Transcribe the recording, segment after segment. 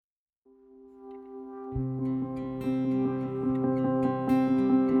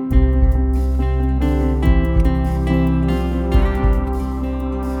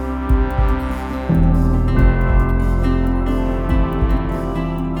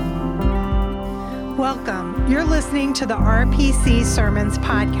You're listening to the RPC Sermons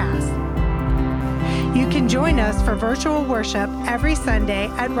podcast. You can join us for virtual worship every Sunday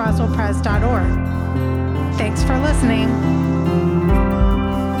at roswellpres.org. Thanks for listening.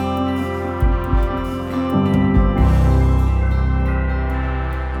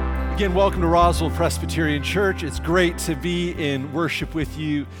 Again, welcome to Roswell Presbyterian Church. It's great to be in worship with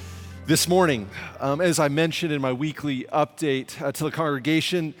you this morning. As I mentioned in my weekly update to the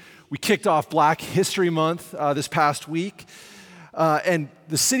congregation, we kicked off Black History Month this past week. And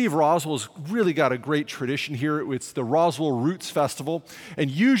the city of Roswell has really got a great tradition here. It's the Roswell Roots Festival. And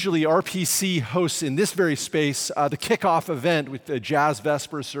usually RPC hosts in this very space the kickoff event with the Jazz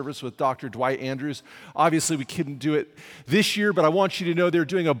Vesper service with Dr. Dwight Andrews. Obviously, we couldn't do it this year, but I want you to know they're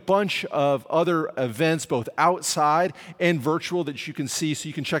doing a bunch of other events, both outside and virtual, that you can see. So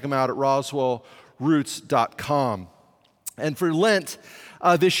you can check them out at roswellroots.com. And for Lent,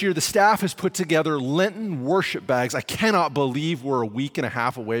 this year, the staff has put together Lenten worship bags. I cannot believe we're a week and a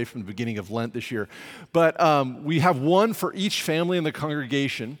half away from the beginning of Lent this year. But we have one for each family in the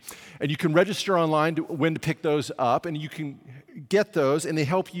congregation, and you can register online when to pick those up, and you can get those, and they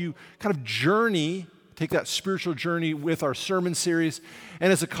help you kind of take that spiritual journey with our sermon series,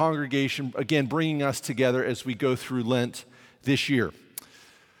 and as a congregation, again, bringing us together as we go through Lent this year.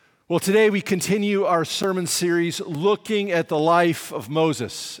 Well, today we continue our sermon series looking at the life of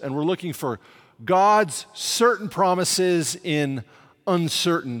Moses, and we're looking for God's certain promises in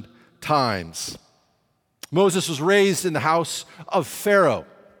uncertain times. Moses was raised in the house of Pharaoh.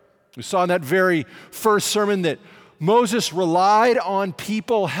 We saw in that very first sermon that Moses relied on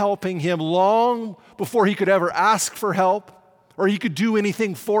people helping him long before he could ever ask for help or he could do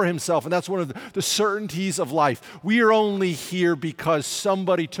anything for himself. And that's one of the certainties of life. We are only here because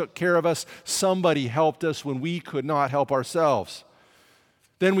somebody took care of us, somebody helped us when we could not help ourselves.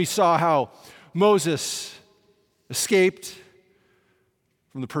 Then we saw how Moses escaped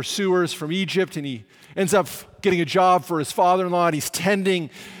from the pursuers from Egypt, and he ends up getting a job for his father-in-law, and he's tending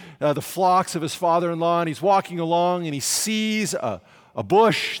the flocks of his father-in-law, and he's walking along, and he sees a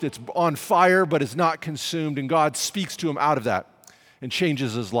bush that's on fire but is not consumed, and God speaks to him out of that and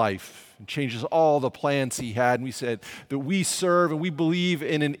changes his life and changes all the plans he had. And we said that we serve and we believe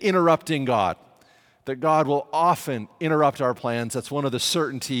in an interrupting God, that God will often interrupt our plans. That's one of the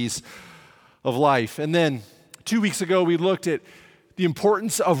certainties of life. And then 2 weeks ago, we looked at the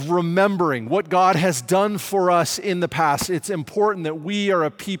importance of remembering what God has done for us in the past. It's important that we are a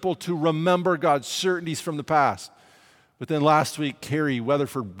people to remember God's certainties from the past. But then last week, Carrie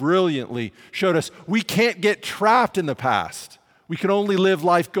Weatherford brilliantly showed us we can't get trapped in the past. We can only live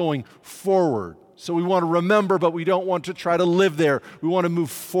life going forward. So we want to remember, but we don't want to try to live there. We want to move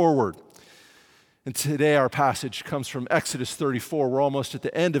forward. And today our passage comes from Exodus 34. We're almost at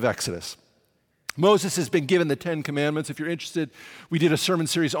the end of Exodus. Moses has been given the 10 Commandments. If you're interested, we did a sermon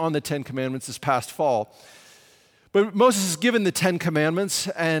series on the 10 Commandments this past fall. But Moses is given the 10 Commandments,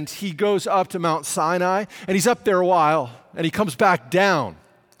 and he goes up to Mount Sinai, and he's up there a while, and he comes back down.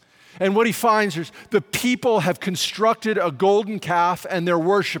 And what he finds is the people have constructed a golden calf, and they're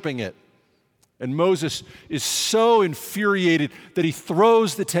worshiping it. And Moses is so infuriated that he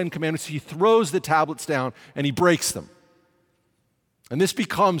throws the 10 Commandments, he throws the tablets down, and he breaks them. And this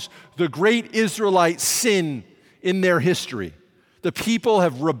becomes the great Israelite sin in their history. The people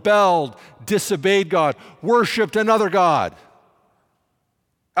have rebelled, disobeyed God, worshiped another God.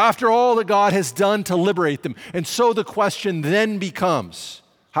 After all that God has done to liberate them. And so the question then becomes,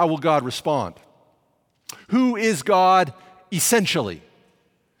 how will God respond? Who is God essentially?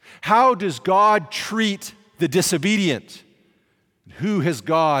 How does God treat the disobedient? Who has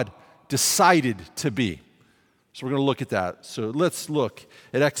God decided to be? So we're going to look at that. So let's look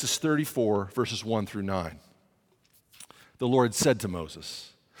at Exodus 34, verses 1 through 9. The Lord said to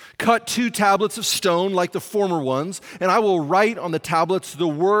Moses, "Cut 2 tablets of stone like the former ones, and I will write on the tablets the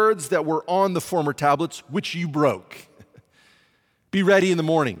words that were on the former tablets, which you broke. Be ready in the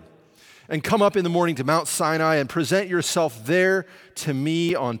morning, and come up in the morning to Mount Sinai, and present yourself there to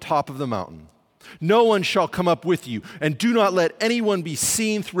me on top of the mountain. No one shall come up with you, and do not let anyone be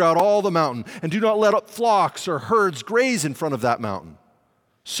seen throughout all the mountain, and do not let flocks or herds graze in front of that mountain."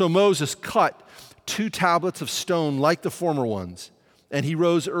 So Moses cut 2 tablets of stone like the former ones, and he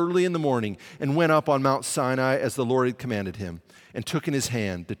rose early in the morning and went up on Mount Sinai as the Lord had commanded him, and took in his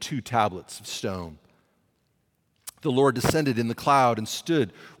hand the 2 tablets of stone. The Lord descended in the cloud and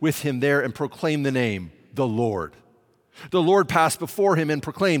stood with him there and proclaimed the name, the Lord. The Lord passed before him and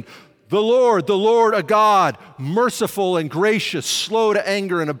proclaimed, the Lord, a God, merciful and gracious, slow to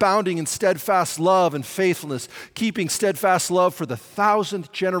anger and abounding in steadfast love and faithfulness, keeping steadfast love for the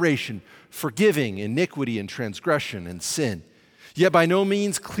 1,000th generation, forgiving iniquity and transgression and sin. Yet by no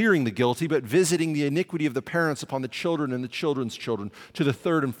means clearing the guilty, but visiting the iniquity of the parents upon the children and the children's children to the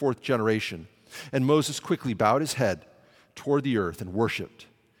 3rd and 4th generation. And Moses quickly bowed his head toward the earth and worshiped.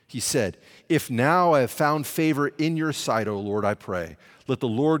 He said, if now I have found favor in your sight, O Lord, I pray, let the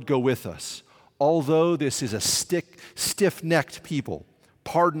Lord go with us. Although this is a stiff-necked people,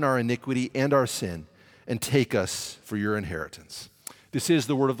 pardon our iniquity and our sin, and take us for your inheritance. This is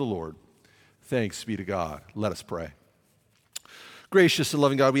the word of the Lord. Thanks be to God. Let us pray. Gracious and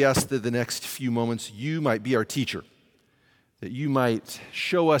loving God, we ask that the next few moments you might be our teacher, that you might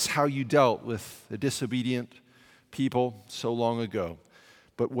show us how you dealt with the disobedient people so long ago,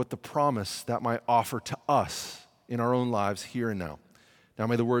 but what the promise that might offer to us in our own lives here and now. Now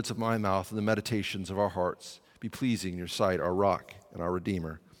may the words of my mouth and the meditations of our hearts be pleasing in your sight, our rock and our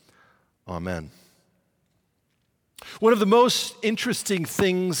Redeemer. Amen. One of the most interesting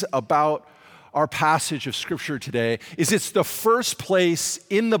things about our passage of Scripture today is it's the first place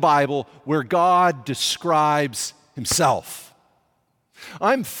in the Bible where God describes himself.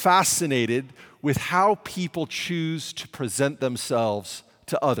 I'm fascinated with how people choose to present themselves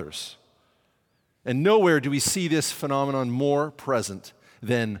to others. And nowhere do we see this phenomenon more present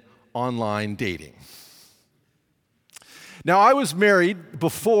than online dating. Now, I was married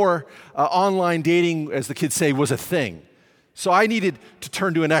before online dating, as the kids say, was a thing. So I needed to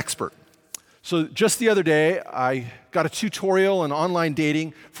turn to an expert. So just the other day, I got a tutorial on online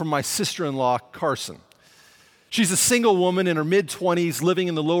dating from my sister-in-law, Carson. She's a single woman in her mid-20s living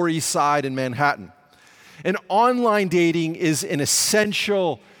in the Lower East Side in Manhattan. And online dating is an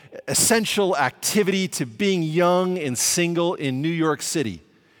essential activity to being young and single in New York City.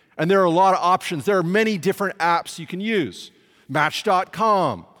 And there are a lot of options. There are many different apps you can use.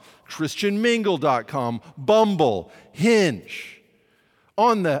 Match.com, ChristianMingle.com, Bumble, Hinge.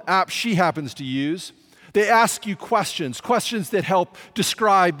 On the app she happens to use, they ask you questions that help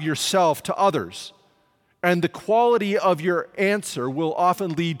describe yourself to others. And the quality of your answer will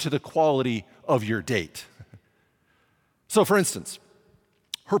often lead to the quality of your date. So for instance,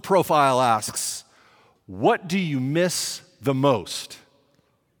 her profile asks, what do you miss the most?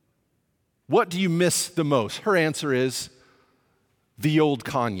 What do you miss the most? Her answer is, the old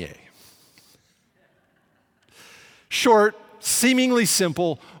Kanye. Short, seemingly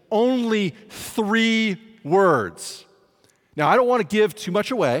simple, only 3 words. Now, I don't want to give too much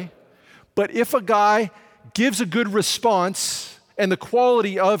away, but if a guy gives a good response, and the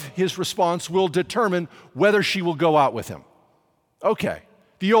quality of his response will determine whether she will go out with him. Okay,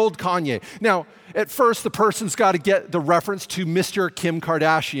 the old Kanye. Now, at first, the person's got to get the reference to Mr. Kim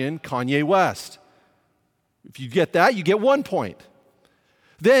Kardashian, Kanye West. If you get that, you get 1 point.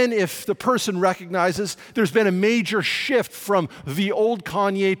 Then, if the person recognizes there's been a major shift from the old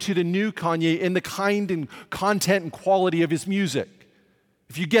Kanye to the new Kanye in the kind and content and quality of his music,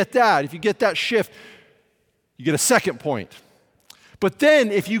 if you get that shift, you get a 2nd point. But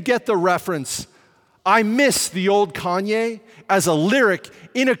then, if you get the reference, I miss the old Kanye as a lyric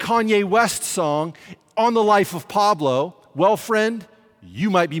in a Kanye West song on the life of Pablo, well, friend, you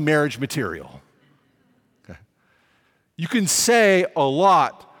might be marriage material. Okay. You can say a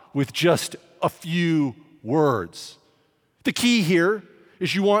lot with just a few words. The key here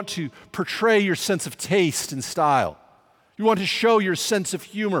is you want to portray your sense of taste and style. You want to show your sense of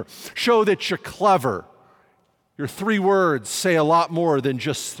humor, show that you're clever. Your 3 words say a lot more than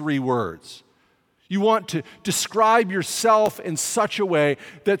just 3 words. You want to describe yourself in such a way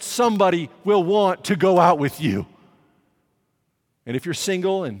that somebody will want to go out with you. And if you're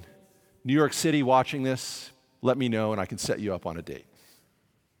single in New York City watching this, let me know and I can set you up on a date.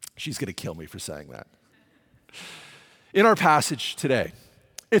 She's going to kill me for saying that. In our passage today,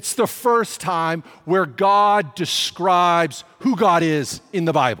 it's the first time where God describes who God is in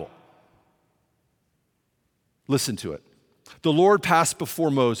the Bible. Listen to it. The Lord passed before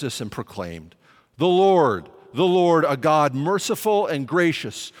Moses and proclaimed, the Lord, a God merciful and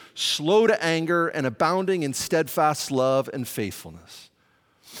gracious, slow to anger and abounding in steadfast love and faithfulness.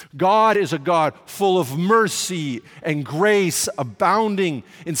 God is a God full of mercy and grace, abounding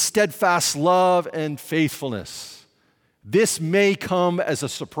in steadfast love and faithfulness. This may come as a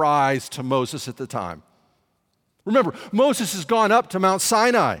surprise to Moses at the time. Remember, Moses has gone up to Mount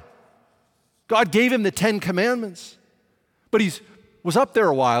Sinai. God gave him the 10 Commandments, but he was up there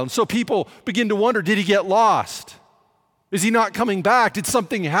a while, and so people begin to wonder, did he get lost? Is he not coming back? Did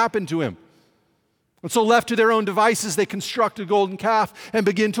something happen to him? And so left to their own devices, they construct a golden calf and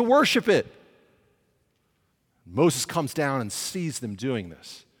begin to worship it. Moses comes down and sees them doing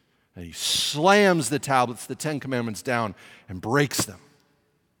this. And he slams the tablets, the Ten Commandments, down and breaks them.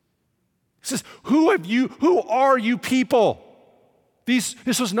 He says, who are you people?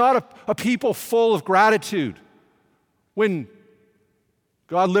 This was not a people full of gratitude. When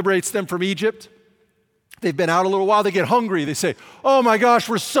God liberates them from Egypt, they've been out a little while, they get hungry. They say, oh my gosh,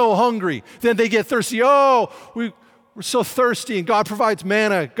 we're so hungry. Then they get thirsty. We're so thirsty, and God provides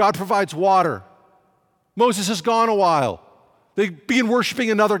manna, God provides water. Moses has gone a while. They begin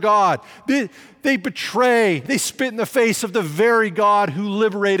worshiping another God. They betray, they spit in the face of the very God who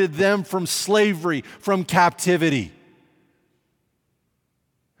liberated them from slavery, from captivity.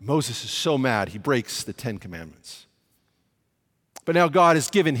 Moses is so mad, he breaks the Ten Commandments. But now God has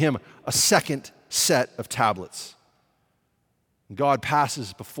given him a second set of tablets. And God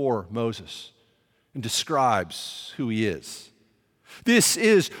passes before Moses and describes who he is. This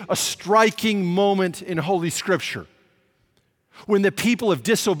is a striking moment in Holy Scripture. When the people have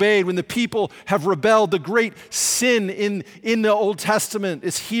disobeyed, when the people have rebelled, the great sin in the Old Testament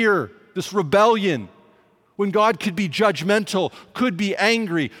is here, this rebellion. When God could be judgmental, could be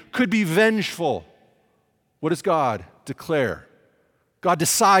angry, could be vengeful. What does God declare? God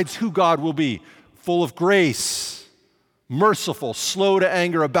decides who God will be. Full of grace, merciful, slow to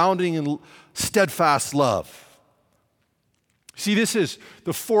anger, abounding in steadfast love. See, this is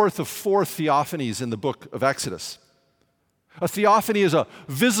the fourth of four theophanies in the book of Exodus. A theophany is a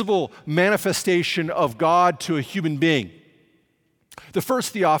visible manifestation of God to a human being. The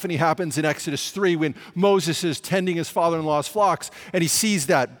first theophany happens in Exodus 3 when Moses is tending his father-in-law's flocks and he sees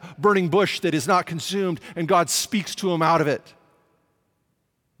that burning bush that is not consumed, and God speaks to him out of it.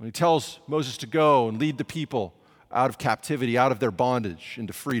 When he tells Moses to go and lead the people out of captivity, out of their bondage,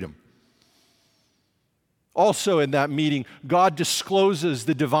 into freedom. Also in that meeting, God discloses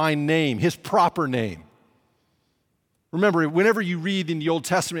the divine name, his proper name. Remember, whenever you read in the Old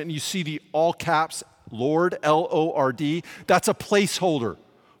Testament and you see the all caps Lord, L-O-R-D, that's a placeholder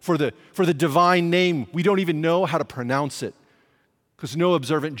for the divine name. We don't even know how to pronounce it because no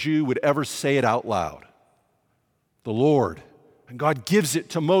observant Jew would ever say it out loud. The Lord. And God gives it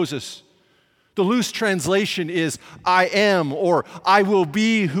to Moses. The loose translation is, I am, or I will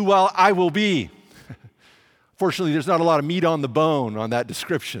be who I will be. Fortunately, there's not a lot of meat on the bone on that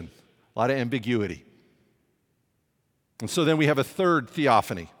description. A lot of ambiguity. And so then we have a third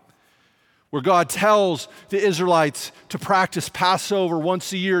theophany, where God tells the Israelites to practice Passover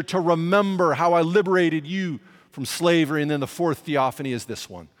once a year to remember how I liberated you from slavery. And then the fourth theophany is this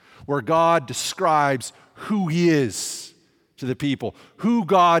one, where God describes who he is to the people, who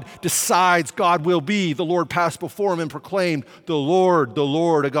God decides God will be. The Lord passed before him and proclaimed, the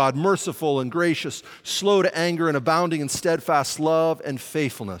Lord, a God merciful and gracious, slow to anger and abounding in steadfast love and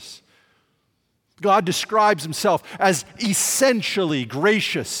faithfulness. God describes himself as essentially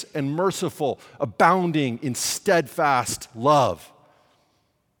gracious and merciful, abounding in steadfast love.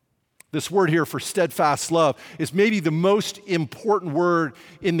 This word here for steadfast love is maybe the most important word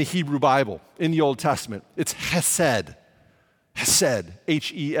in the Hebrew Bible, in the Old Testament. It's hesed. Hesed,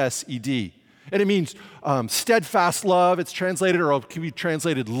 H-E-S-E-D. And it means steadfast love. It's translated, or it can be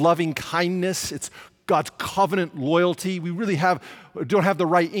translated loving kindness. It's God's covenant loyalty. We really don't have the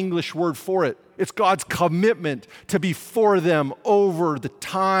right English word for it. It's God's commitment to be for them over the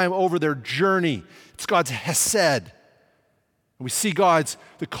time, over their journey. It's God's hesed. And we see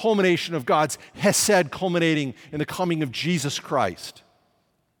the culmination of God's hesed culminating in the coming of Jesus Christ.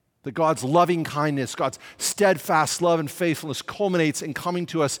 That God's loving kindness, God's steadfast love and faithfulness culminates in coming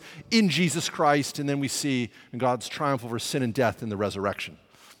to us in Jesus Christ, and then we see in God's triumph over sin and death in the resurrection.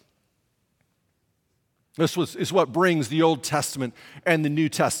 This is what brings the Old Testament and the New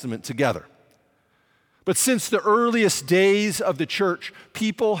Testament together. But since the earliest days of the church,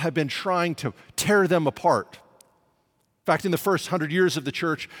 people have been trying to tear them apart. In fact, in the first 100 years of the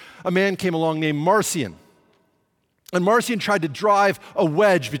church, a man came along named Marcion. And Marcion tried to drive a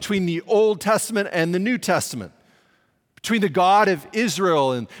wedge between the Old Testament and the New Testament, between the God of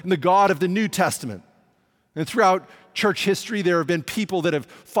Israel and the God of the New Testament. And throughout church history, there have been people that have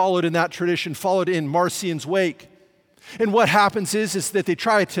followed in that tradition, followed in Marcion's wake. And what happens is that they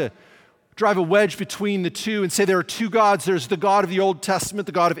try to drive a wedge between the two and say there are two gods. There's the God of the Old Testament,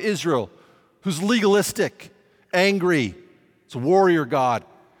 the God of Israel, who's legalistic, angry. It's a warrior God.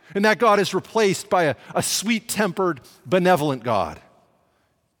 And that God is replaced by a sweet-tempered, benevolent God.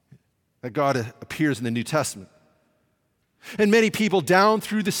 That God appears in the New Testament. And many people down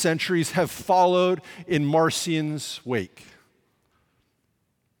through the centuries have followed in Marcion's wake.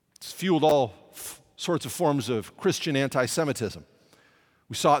 It's fueled all sorts of forms of Christian anti-Semitism.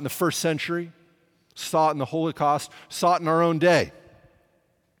 We saw it in the first century, saw it in the Holocaust, saw it in our own day.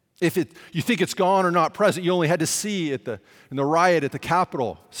 If you think it's gone or not present, you only had to see in the riot at the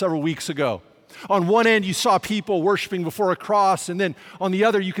Capitol several weeks ago. On one end, you saw people worshiping before a cross, and then on the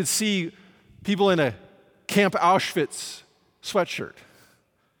other, you could see people in a Camp Auschwitz sweatshirt.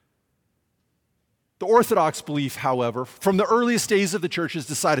 The Orthodox belief, however, from the earliest days of the church has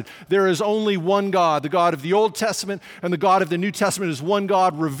decided there is only one God. The God of the Old Testament and the God of the New Testament is one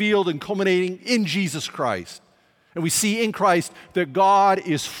God revealed and culminating in Jesus Christ. And we see in Christ that God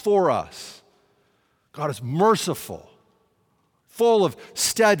is for us. God is merciful, full of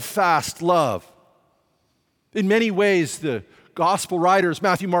steadfast love. In many ways, the gospel writers,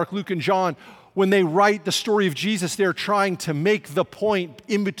 Matthew, Mark, Luke, and John, when they write the story of Jesus, they're trying to make the point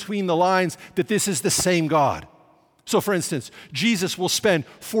in between the lines that this is the same God. So, for instance, Jesus will spend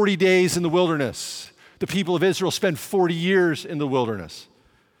 40 days in the wilderness. The people of Israel spend 40 years in the wilderness.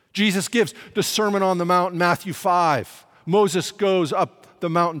 Jesus gives the Sermon on the Mount in Matthew 5. Moses goes up the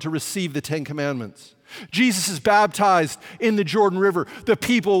mountain to receive the Ten Commandments. Jesus is baptized in the Jordan River. The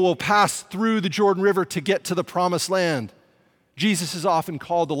people will pass through the Jordan River to get to the Promised Land. Jesus is often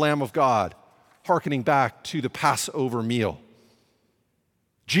called the Lamb of God, hearkening back to the Passover meal.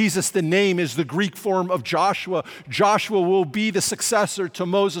 Jesus, the name, is the Greek form of Joshua. Joshua will be the successor to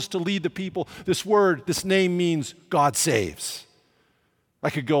Moses to lead the people. This name means God saves. I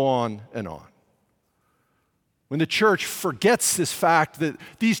could go on and on. When the church forgets this fact that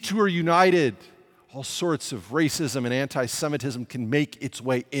these two are united, all sorts of racism and anti-Semitism can make its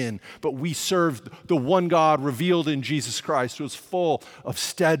way in. But we serve the one God revealed in Jesus Christ, who is full of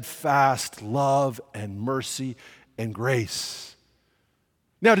steadfast love and mercy and grace.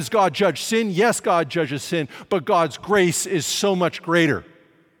 Now, does God judge sin? Yes, God judges sin, but God's grace is so much greater.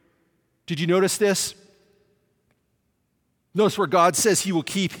 Did you notice this? Notice where God says he will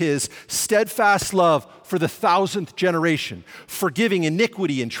keep his steadfast love for the 1,000th generation, forgiving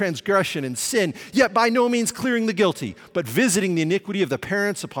iniquity and transgression and sin, yet by no means clearing the guilty, but visiting the iniquity of the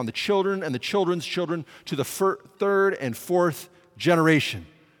parents upon the children and the children's children to the third and fourth generation.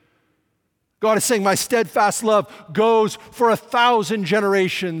 God is saying, my steadfast love goes for 1,000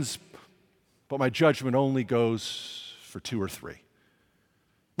 generations, but my judgment only goes for 2 or 3.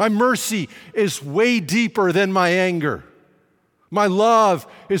 My mercy is way deeper than my anger. My love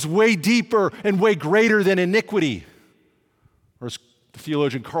is way deeper and way greater than iniquity. Or as the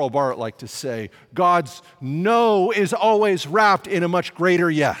theologian Karl Barth liked to say, God's no is always wrapped in a much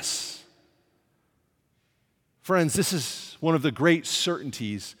greater yes. Friends, this is one of the great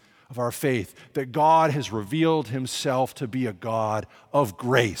certainties of our faith, that God has revealed himself to be a God of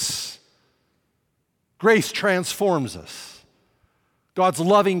grace. Grace transforms us. God's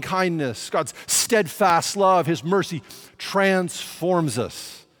loving kindness, God's steadfast love, his mercy transforms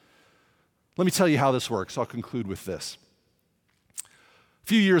us. Let me tell you how this works. I'll conclude with this. A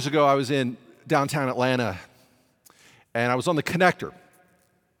few years ago, I was in downtown Atlanta, and I was on the connector,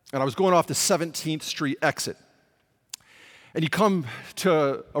 and I was going off the 17th Street exit. And you come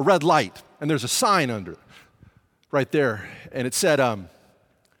to a red light, and there's a sign right there, and it said,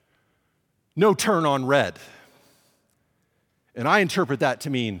 no turn on red. And I interpret that to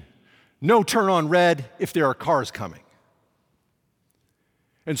mean no turn on red if there are cars coming.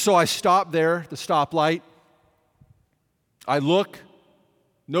 And so I stop there at the stoplight. I look,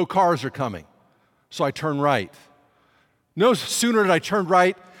 no cars are coming. So I turn right. No sooner did I turn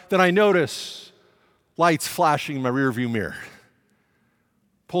right than I notice lights flashing in my rearview mirror,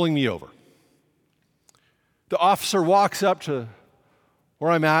 pulling me over. The officer walks up to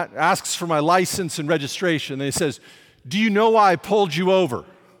where I'm at, asks for my license and registration, and he says, do you know why I pulled you over?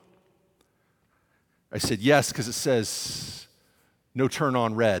 I said, yes, because it says, no turn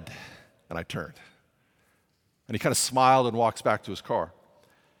on red. And I turned. And he kind of smiled and walks back to his car.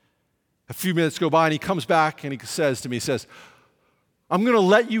 A few minutes go by, and he comes back, and he says to me, I'm going to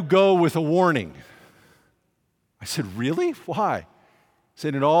let you go with a warning. I said, really? Why? He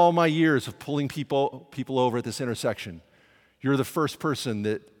said, in all my years of pulling people over at this intersection, you're the first person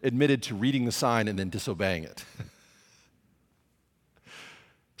that admitted to reading the sign and then disobeying it.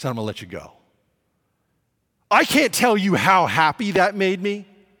 So I'm going to let you go. I can't tell you how happy that made me.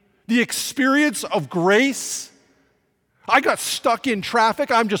 The experience of grace. I got stuck in traffic.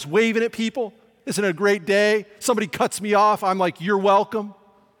 I'm just waving at people. Isn't it a great day? Somebody cuts me off. I'm like, you're welcome.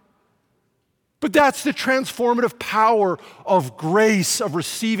 But that's the transformative power of grace, of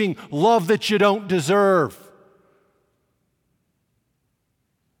receiving love that you don't deserve.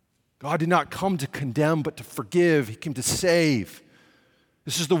 God did not come to condemn, but to forgive. He came to save.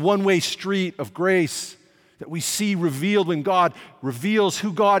 This is the one-way street of grace that we see revealed when God reveals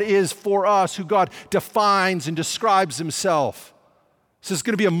who God is for us, who God defines and describes himself. This is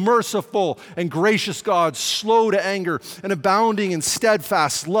going to be a merciful and gracious God, slow to anger and abounding in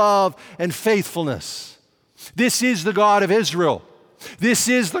steadfast love and faithfulness. This is the God of Israel. This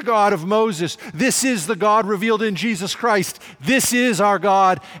is the God of Moses. This is the God revealed in Jesus Christ. This is our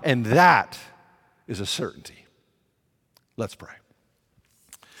God, and that is a certainty. Let's pray.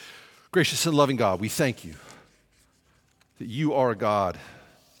 Gracious and loving God, we thank you that you are a God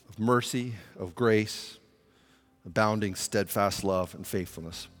of mercy, of grace, abounding, steadfast love and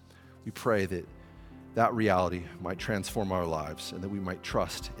faithfulness. We pray that that reality might transform our lives and that we might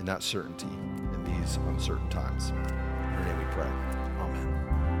trust in that certainty in these uncertain times. In your name we pray. Amen.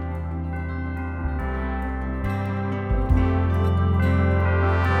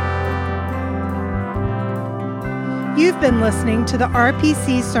 You've been listening to the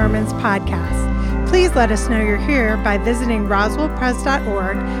RPC Sermons podcast. Please let us know you're here by visiting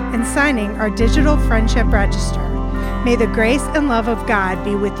roswellpres.org and signing our digital friendship register. May the grace and love of God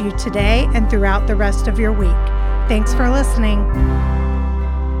be with you today and throughout the rest of your week. Thanks for listening.